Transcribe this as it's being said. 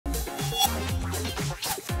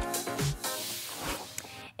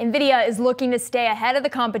Nvidia is looking to stay ahead of the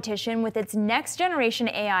competition with its next-generation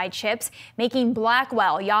AI chips, making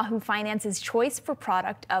Blackwell Yahoo Finance's choice for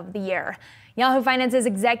product of the year. Yahoo Finance's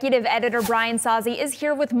executive editor Brian Sozzi is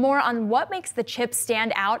here with more on what makes the chip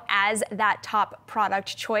stand out as that top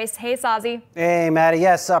product choice. Hey, Sozzi. Hey, Maddie.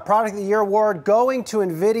 Yes, Product of the Year award going to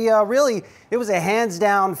Nvidia. Really, it was a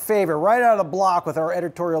hands-down favorite right out of the block with our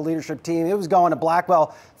editorial leadership team. It was going to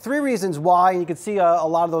Blackwell. 3 reasons why, and you can see a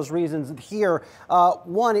lot of those reasons here.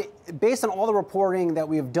 One, based on all the reporting that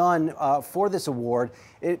we have done for this award,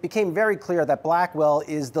 it became very clear that Blackwell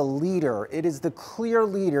is the leader. It is the clear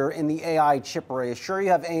leader in the AI chip race. Sure, you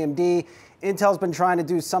have AMD. Intel's been trying to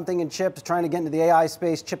do something in chips, trying to get into the AI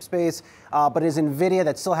space, chip space, but it is Nvidia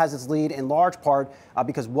that still has its lead in large part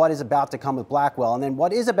because what is about to come with Blackwell. And then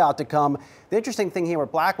what is about to come, the interesting thing here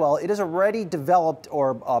with Blackwell, it has already developed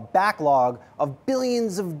a backlog of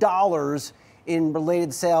billions of dollars in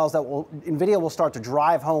related sales that Nvidia will start to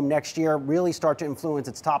drive home next year, really start to influence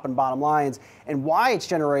its top and bottom lines. And why it's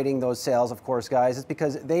generating those sales, of course, guys, is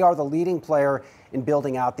because they are the leading player in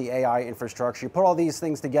building out the AI infrastructure. You put all these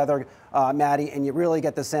things together, Maddie, and you really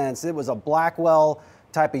get the sense it was a Blackwell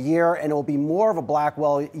type of year, and it will be more of a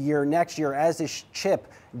Blackwell year next year as this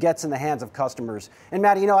chip gets in the hands of customers. And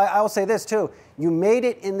Maddie, you know, I will say this too, you made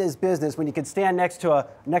it in this business when you could stand next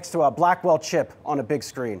to a Blackwell chip on a big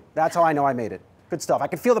screen. That's how I know I made it. Good stuff. I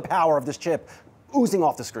can feel the power of this chip oozing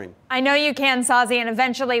off the screen. I know you can, Sozzi, and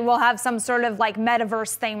eventually we'll have some sort of like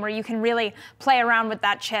metaverse thing where you can really play around with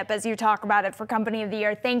that chip as you talk about it for Company of the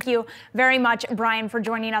Year. Thank you very much, Brian, for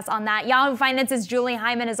joining us on that. Yahoo Finance's Julie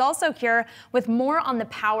Hyman is also here with more on the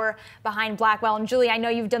power behind Blackwell. And Julie, I know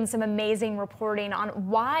you've done some amazing reporting on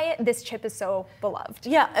why this chip is so beloved.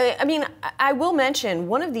 Yeah, I mean, I will mention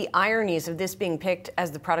one of the ironies of this being picked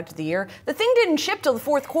as the product of the year. The thing didn't ship till the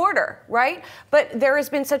fourth quarter, right? But there has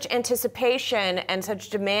been such anticipation and such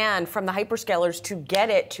demand from the hyperscalers to get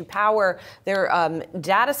it to power their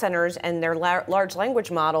data centers and their large language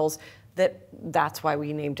models that's why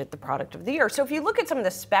we named it the product of the year. So if you look at some of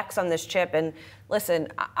the specs on this chip, and listen,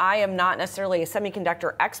 I am not necessarily a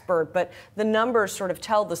semiconductor expert, but the numbers sort of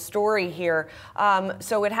tell the story here.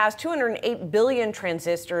 So it has 208 billion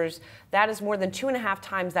transistors. That is more than 2.5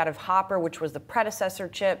 times that of Hopper, which was the predecessor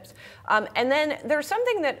chips. And then there's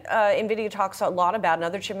something that NVIDIA talks a lot about, and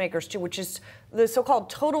other chip makers too, which is the so-called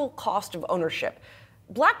total cost of ownership.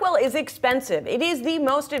 Blackwell is expensive. It is the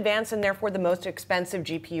most advanced and therefore the most expensive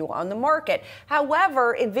GPU on the market.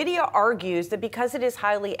 However, NVIDIA argues that because it is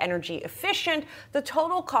highly energy efficient, the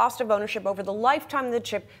total cost of ownership over the lifetime of the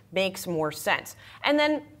chip makes more sense. And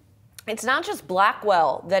then it's not just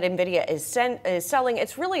Blackwell that NVIDIA is selling,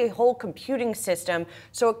 it's really a whole computing system.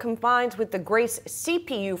 So it combines with the Grace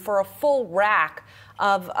CPU for a full rack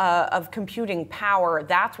of computing power.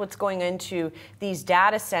 That's what's going into these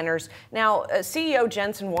data centers. Now, CEO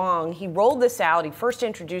Jensen Huang, he rolled this out. He first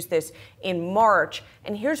introduced this in March.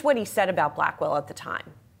 And here's what he said about Blackwell at the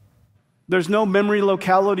time. There's no memory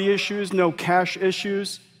locality issues, no cache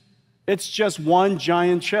issues. It's just one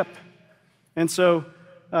giant chip. And so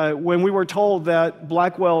when we were told that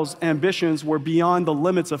Blackwell's ambitions were beyond the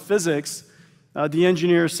limits of physics, the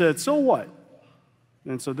engineer said, so what?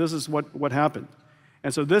 And so this is what happened.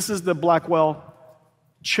 And so this is the Blackwell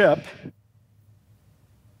chip.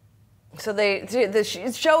 So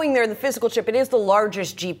it's showing there the physical chip. It is the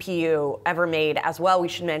largest GPU ever made as well, we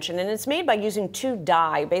should mention. And it's made by using 2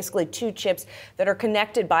 die, basically 2 chips that are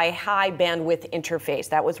connected by a high bandwidth interface.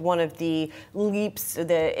 That was one of the leaps,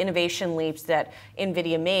 the innovation leaps that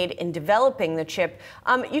NVIDIA made in developing the chip.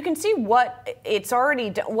 You can see what it's already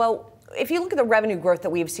done. Well, if you look at the revenue growth that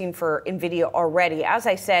we have seen for NVIDIA already, as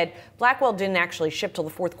I said, Blackwell didn't actually ship till the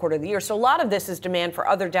fourth quarter of the year. So a lot of this is demand for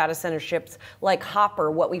other data center chips like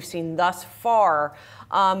Hopper, what we've seen thus far.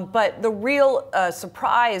 But the real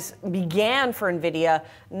surprise began for NVIDIA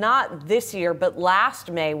not this year, but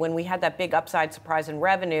last May when we had that big upside surprise in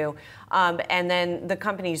revenue. And then the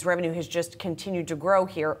company's revenue has just continued to grow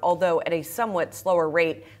here, although at a somewhat slower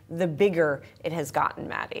rate the bigger it has gotten,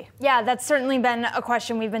 Maddie. Yeah, that's certainly been a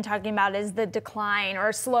question we've been talking about, is the decline, or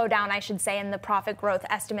slowdown, I should say, in the profit growth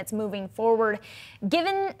estimates moving forward.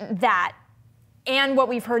 Given that, and what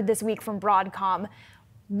we've heard this week from Broadcom,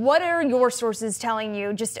 what are your sources telling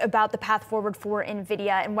you just about the path forward for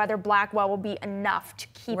NVIDIA and whether Blackwell will be enough to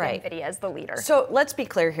keep NVIDIA as the leader? So let's be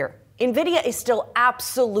clear here. NVIDIA is still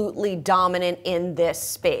absolutely dominant in this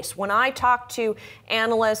space. When I talk to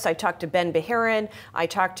analysts, I talk to Ben Beheron, I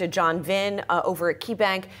talk to John Vin over at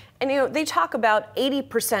KeyBank, and they talk about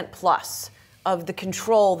 80% plus of the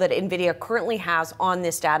control that Nvidia currently has on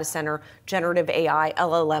this data center generative AI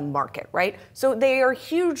LLM market, right? So they are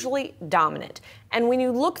hugely dominant. And when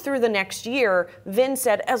you look through the next year, Vin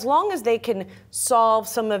said, as long as they can solve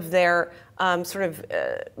some of their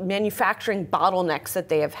manufacturing bottlenecks that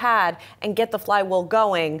they have had and get the flywheel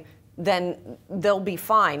going, then they'll be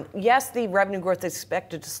fine. Yes, the revenue growth is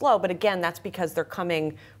expected to slow, but again, that's because they're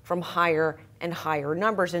coming from higher and higher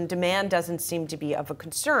numbers, and demand doesn't seem to be of a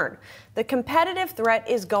concern. The competitive threat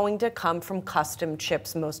is going to come from custom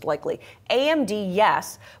chips, most likely. AMD,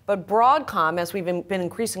 yes, but Broadcom, as we've been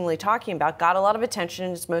increasingly talking about, got a lot of attention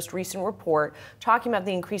in its most recent report, talking about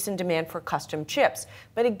the increase in demand for custom chips.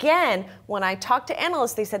 But again, when I talked to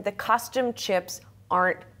analysts, they said the custom chips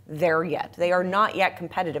aren't there yet. They are not yet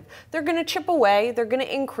competitive. They're going to chip away, they're going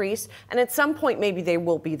to increase, and at some point maybe they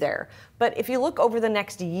will be there. But if you look over the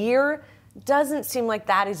next year, doesn't seem like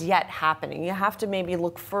that is yet happening. You have to maybe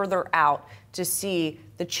look further out to see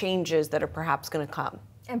the changes that are perhaps going to come.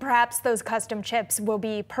 And perhaps those custom chips will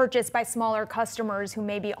be purchased by smaller customers who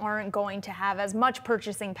maybe aren't going to have as much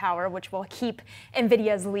purchasing power, which will keep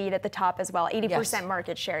Nvidia's lead at the top as well. 80%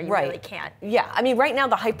 market share, you really can't. Yeah, I mean, right now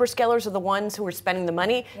the hyperscalers are the ones who are spending the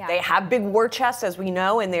money. Yeah. They have big war chests, as we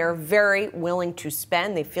know, and they are very willing to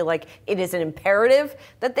spend. They feel like it is an imperative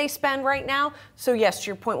that they spend right now. So yes, to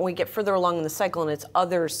your point, when we get further along in the cycle and it's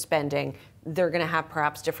others spending, they're going to have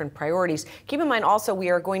perhaps different priorities. Keep in mind also we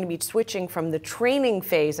are going to be switching from the training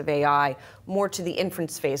phase of AI more to the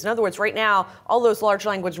inference phase. In other words, right now, all those large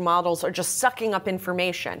language models are just sucking up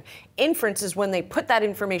information. Inference is when they put that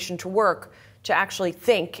information to work to actually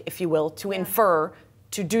think, if you will, to infer,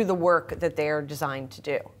 to do the work that they are designed to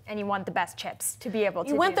do. And you want the best chips to be able to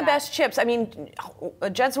do that. You want the best chips. I mean,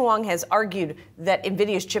 Jensen Huang has argued that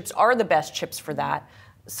Nvidia's chips are the best chips for that.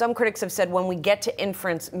 Some critics have said when we get to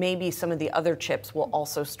inference, maybe some of the other chips will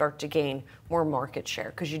also start to gain more market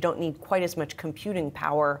share because you don't need quite as much computing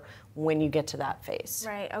power when you get to that phase.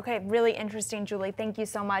 Right, okay, really interesting, Julie. Thank you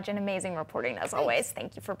so much, and amazing reporting as always.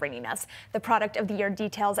 Thank you for bringing us the product of the year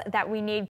details that we need.